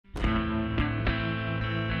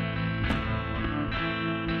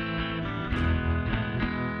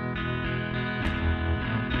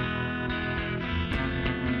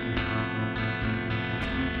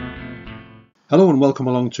Hello and welcome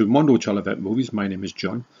along to Mondo Chelloveck Movies. My name is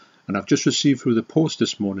John and I've just received through the post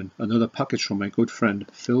this morning another package from my good friend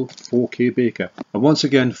Phil 4K Baker. And once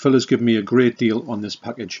again Phil has given me a great deal on this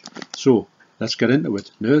package. So let's get into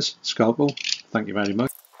it. Nurse, scalpel, thank you very much.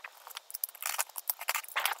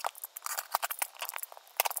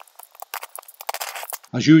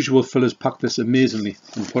 As usual, Phil has packed this amazingly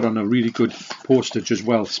and put on a really good postage as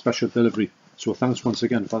well, special delivery. So thanks once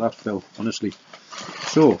again for that, Phil, honestly.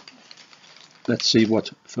 So let's see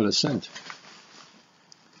what Phil has sent.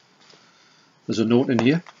 There's a note in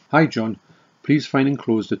here. Hi John, please find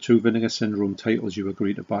enclosed the 2 Vinegar Syndrome titles you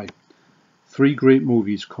agreed to buy. 3 great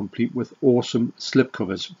movies complete with awesome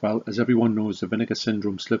slipcovers. Well, as everyone knows, the Vinegar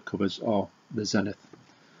Syndrome slipcovers are the zenith.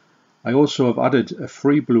 I also have added a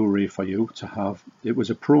free Blu-ray for you to have. It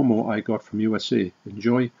was a promo I got from USA.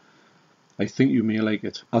 Enjoy. I think you may like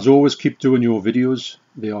it. As always, keep doing your videos.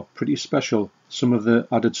 They are pretty special. Some of the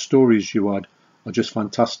added stories you add are just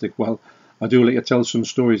fantastic. Well, I do like to tell some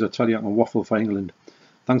stories. I tell you, I can waffle for England.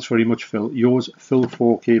 Thanks very much, Phil. Yours, Phil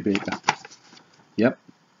 4K Baker. Yep.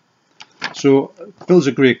 So Phil's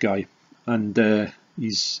a great guy, and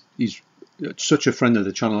he's such a friend of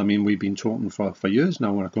the channel. I mean, we've been talking for years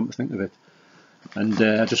now when I come to think of it. And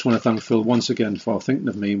I just want to thank Phil once again for thinking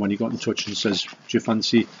of me when he got in touch and says, do you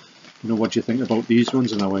fancy, what do you think about these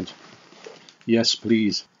ones? And I went, yes,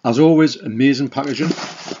 please. As always, amazing packaging.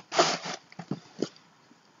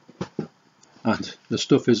 And the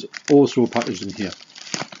stuff is also packaged in here.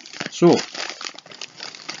 So,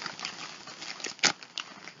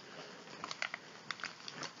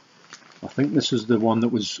 I think this is the one that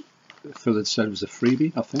was, Phil had said was a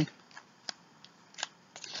freebie, I think.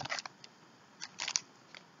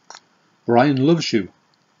 Brian Loves You.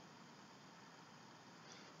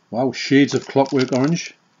 Wow, shades of Clockwork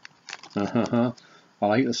Orange. I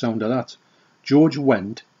like the sound of that. George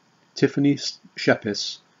Wendt, Tiffany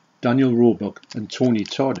Shepis, Daniel Roebuck and Tony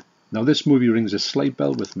Todd. Now this movie rings a slight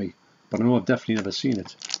bell with me, but I know I've definitely never seen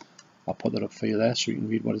it. I'll put that up for you there so you can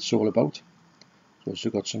read what it's all about. It's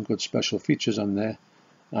also got some good special features on there.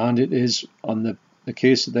 And it is on the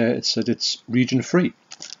case there, it said it's region free.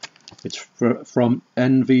 It's from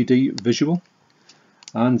NVD Visual,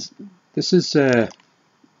 and this is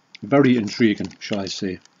very intriguing, shall I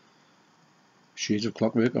say. Shades of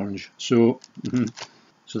Clockwork Orange. So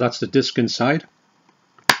that's the disc inside.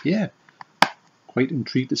 Yeah, quite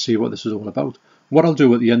intrigued to see what this is all about. What I'll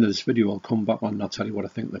do at the end of this video, I'll come back on and I'll tell you what I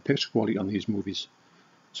think of the picture quality on these movies.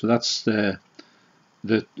 So that's the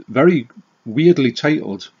very weirdly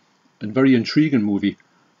titled and very intriguing movie,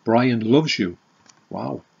 Brian Loves You.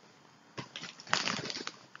 Wow.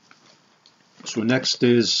 So next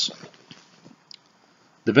is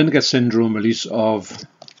the Vinegar Syndrome release of,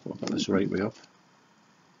 I'll get this right way up,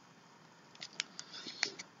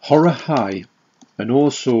 Horror High, and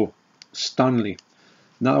also Stanley.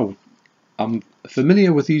 Now, I'm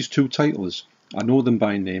familiar with these 2 titles. I know them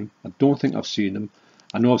by name. I don't think I've seen them.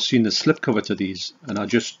 I know I've seen the slipcover to these, and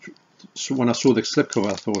when I saw the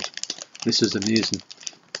slipcover I thought, this is amazing.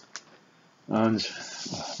 And,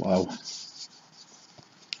 oh, wow.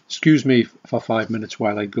 Excuse me for 5 minutes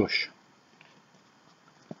while I gush.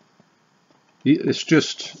 It's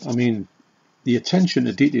just, I mean, the attention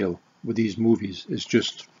to detail with these movies is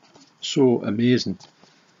just so amazing.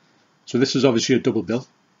 So this is obviously a double bill.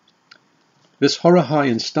 This Horror High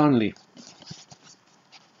and Stanley.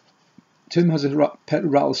 Tim has a pet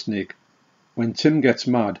rattlesnake. When Tim gets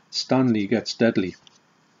mad, Stanley gets deadly.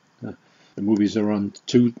 The movies are on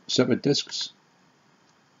 2 separate discs.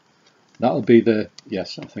 That'll be the,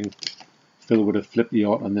 yes, I think Phil would have flipped the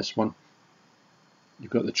art on this one. You've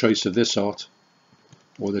got the choice of this art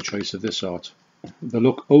or the choice of this art. They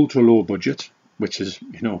look ultra low budget, which is,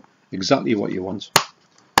 exactly what you want.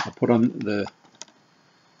 I'll put on so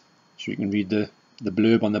you can read the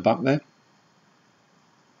blurb on the back there.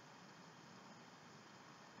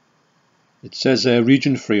 It says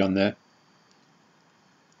region free on there.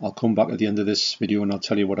 I'll come back at the end of this video and I'll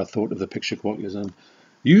tell you what I thought of the picture quality. And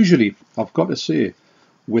usually, I've got to say,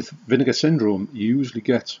 with Vinegar Syndrome, you usually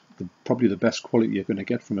get probably the best quality you're going to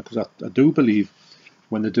get from it, because I do believe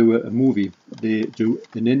when they do a movie, they do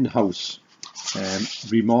an in-house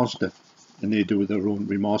remaster, and they do their own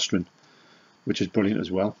remastering, which is brilliant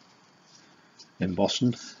as well.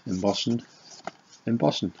 Embossing, embossing,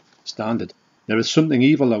 embossing. Standard. There is something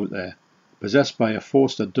evil out there, possessed by a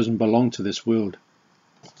force that doesn't belong to this world,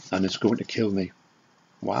 and it's going to kill me.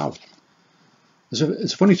 Wow. It's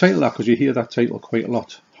a funny title, that, because you hear that title quite a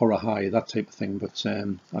lot. Horror High, that type of thing. But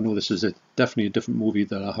I know this is definitely a different movie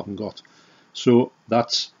that I haven't got. So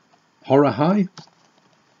that's Horror High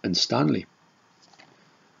and Stanley.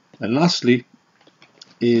 And lastly,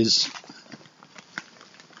 is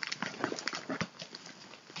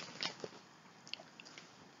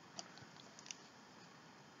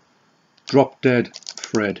Drop Dead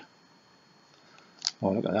Fred.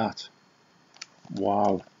 Oh, look at that.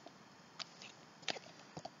 Wow.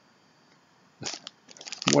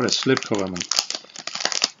 What a slipcover, man.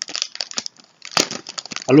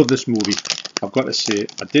 I love this movie. I've got to say,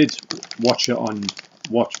 I did watch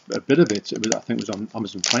a bit of it. I think it was on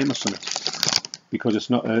Amazon Prime or something, because it's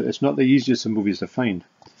not the easiest of movies to find.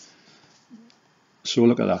 So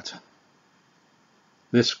look at that.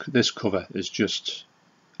 This cover is just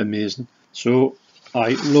amazing. So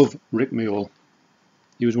I love Rick Mayall.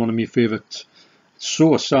 He was one of my favourites. It's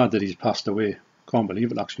so sad that he's passed away. Can't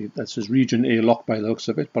believe it, actually. That's his region A lock by the looks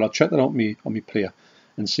of it. But I'll check that out on my player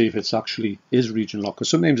and see if it's actually is region locked. Because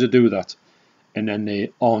sometimes they do that and then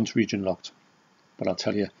they aren't region locked. But I'll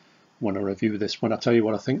tell you when I review this, when I tell you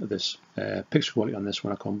what I think of this picture quality on this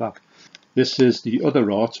when I come back. This is the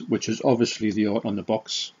other art, which is obviously the art on the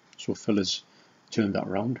box. So Phil has turned that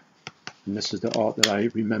around. And this is the art that I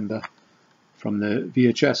remember from the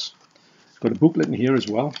VHS. It's got a booklet in here as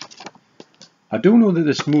well. I do know that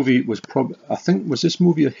this movie was was this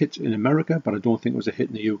movie a hit in America, but I don't think it was a hit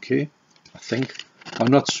in the UK. I think. Or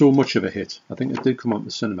not so much of a hit. I think it did come out in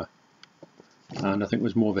the cinema. And I think it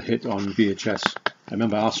was more of a hit on VHS. I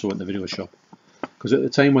remember I saw it in the video shop. Because at the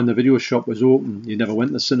time when the video shop was open, you never went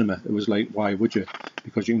to the cinema. It was like, why would you?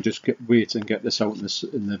 Because you can just wait and get this out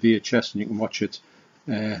in the VHS and you can watch it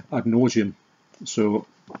ad nauseum. So,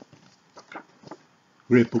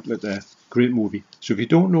 great booklet there. Great movie. So if you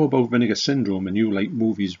don't know about Vinegar Syndrome and you like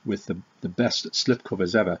movies with the best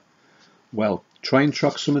slipcovers ever, well, try and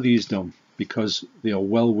track some of these down because they are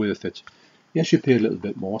well worth it. Yes, you pay a little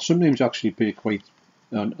bit more. Sometimes you actually pay quite,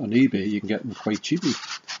 on eBay, you can get them quite cheaply.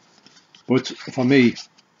 But for me,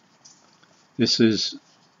 these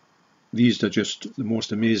are just the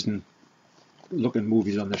most amazing looking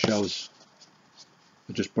movies on the shelves.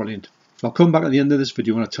 They're just brilliant. I'll come back at the end of this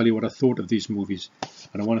video and I'll tell you what I thought of these movies.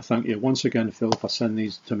 And I want to thank you once again, Phil, for sending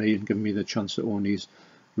these to me and giving me the chance to own these.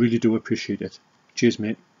 Really do appreciate it. Cheers,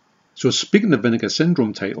 mate. So speaking of Vinegar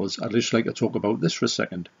Syndrome titles, I'd just like to talk about this for a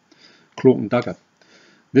second. Cloak and Dagger.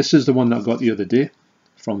 This is the one that I got the other day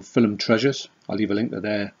from Film Treasures. I'll leave a link to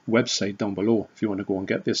their website down below if you want to go and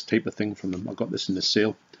get this type of thing from them. I got this in the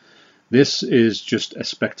sale. This is just a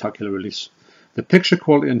spectacular release. The picture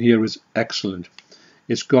quality in here is excellent.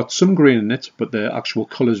 It's got some grain in it, but the actual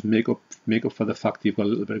colours make up for the fact that you've got a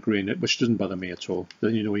little bit of grain in it, which doesn't bother me at all.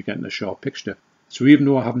 Then you know you're getting a sharp picture. So even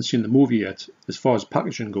though I haven't seen the movie yet, as far as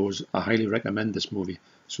packaging goes, I highly recommend this movie.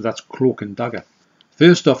 So that's Cloak and Dagger.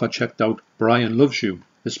 First off, I checked out Brian Loves You.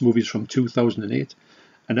 This movie's from 2008,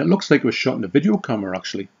 and it looks like it was shot in a video camera.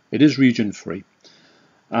 Actually, it is region free,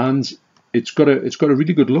 and it's got a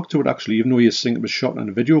really good look to it. Actually, even though you think it was shot on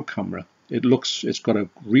a video camera, it's got a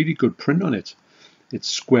really good print on it. It's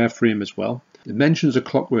square frame as well. It mentions A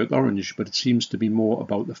Clockwork Orange, but it seems to be more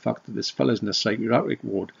about the fact that this fella's in a psychiatric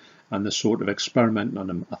ward and they're sort of experimenting on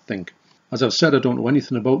him, I think. As I've said, I don't know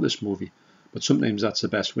anything about this movie, but sometimes that's the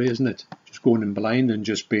best way, isn't it? Just going in blind and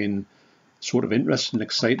just being sort of interested and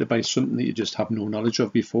excited by something that you just have no knowledge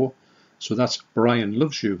of before. So that's Brian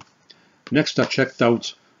Loves You. Next I checked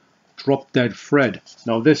out Drop Dead Fred.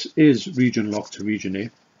 Now this is region locked to region A,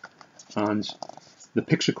 and the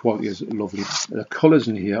picture quality is lovely. The colours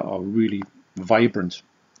in here are really vibrant.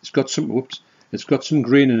 It's got some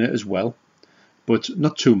grain in it as well, but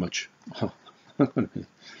not too much.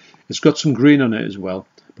 It's got some grain on it as well,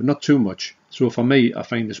 but not too much. So for me, I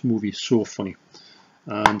find this movie so funny.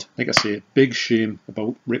 And like I say, big shame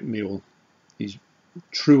about Rick Mayall. He's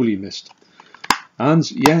truly missed. And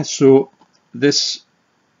yeah, so this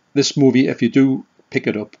movie, if you do pick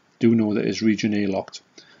it up, do know that it's region A locked.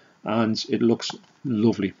 And it looks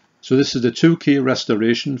lovely. So this is the 2K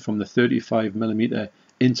restoration from the 35mm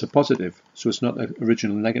into positive, so it's not the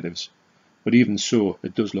original negatives, but even so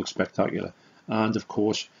it does look spectacular. And of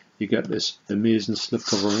course you get this amazing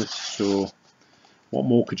slipcover on it, so what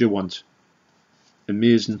more could you want?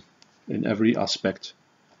 Amazing in every aspect.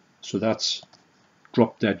 So that's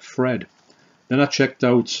Drop Dead Fred. Then I checked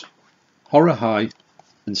out Horror High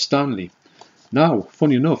and Stanley. Now,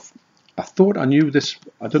 funny enough, I thought I knew this.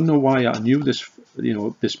 I don't know why I knew this,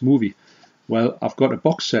 this movie. Well, I've got a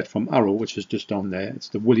box set from Arrow, which is just down there. It's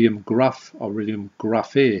the William Graff or William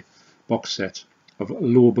Graffé box set of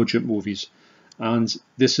low budget movies. And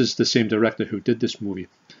this is the same director who did this movie.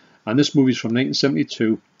 And this movie is from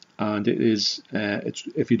 1972. And it is,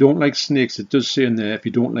 if you don't like snakes, it does say in there, if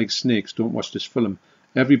you don't like snakes, don't watch this film.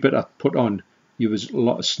 Every bit I put on, there was a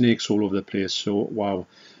lot of snakes all over the place. So, wow.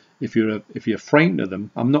 if you're frightened of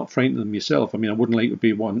them, I'm not frightened of them myself. I mean, I wouldn't like to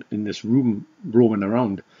be one in this room roaming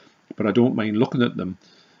around, but I don't mind looking at them.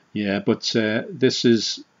 Yeah, but this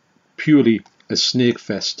is purely a snake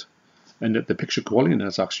fest, and the picture quality in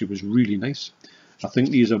this actually was really nice. I think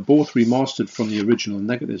these are both remastered from the original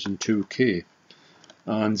negatives in 2K,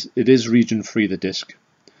 and it is region free, the disc,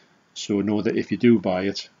 so know that if you do buy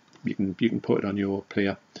it, you can put it on your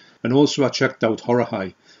player. And also I checked out Horror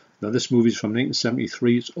High. Now this movie's from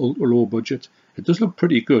 1973, it's ultra low budget. It does look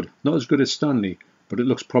pretty good, not as good as Stanley, but it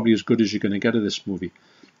looks probably as good as you're going to get of this movie.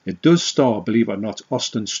 It does star, believe it or not,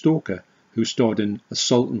 Austin Stoker, who starred in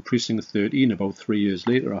Assault on Precinct 13 about 3 years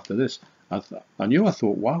later after this. I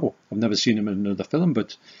thought, wow, I've never seen him in another film,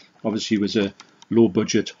 but obviously he was a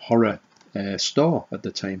low-budget horror star at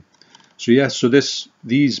the time. So yeah, so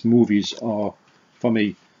these movies are, for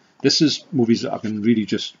me, this is movies that I can really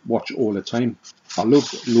just watch all the time. I love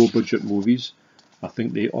low-budget movies. I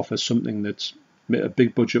think they offer something that a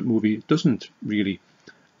big-budget movie doesn't really.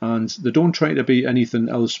 And they don't try to be anything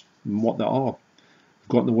else than what they are. You've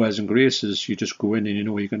got the wares and graces, you just go in and you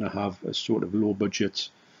know you're going to have a sort of low-budget,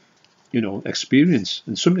 experience.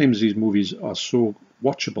 And sometimes these movies are so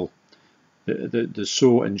watchable, they're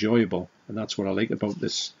so enjoyable, and that's what I like about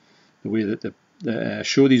this, the way that they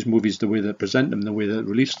show these movies, the way they present them, the way they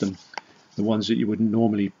release them, the ones that you wouldn't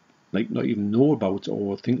normally not even know about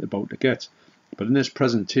or think about to get. But in this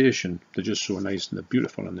presentation, they're just so nice and they're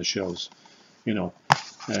beautiful on the shelves. You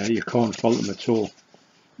can't fault them at all.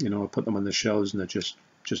 I put them on the shelves and they're just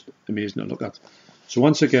amazing to look at. So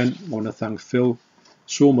once again, I want to thank Phil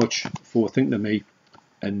so much for thinking of me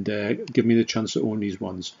and giving me the chance to own these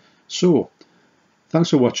ones. So, thanks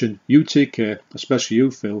for watching. You take care, especially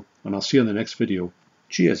you, Phil, and I'll see you in the next video.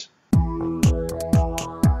 Cheers.